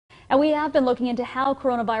And we have been looking into how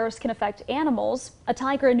coronavirus can affect animals. A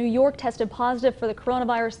tiger in New York tested positive for the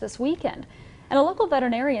coronavirus this weekend. And a local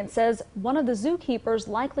veterinarian says one of the zookeepers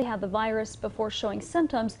likely had the virus before showing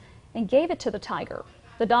symptoms and gave it to the tiger.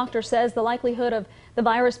 The doctor says the likelihood of the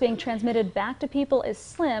virus being transmitted back to people is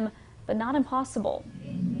slim, but not impossible.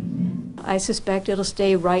 I suspect it'll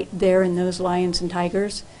stay right there in those lions and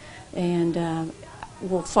tigers, and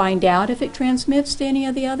we'll find out if it transmits to any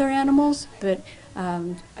of the other animals, but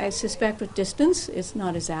I suspect with distance it's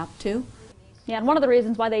not as apt to. Yeah, and one of the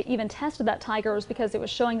reasons why they even tested that tiger was because it was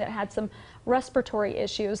showing that it had some respiratory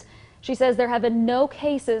issues. She says there have been no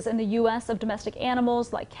cases in the U.S. of domestic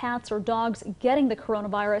animals like cats or dogs getting the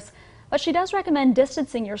coronavirus, but she does recommend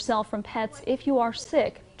distancing yourself from pets if you are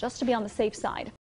sick, just to be on the safe side.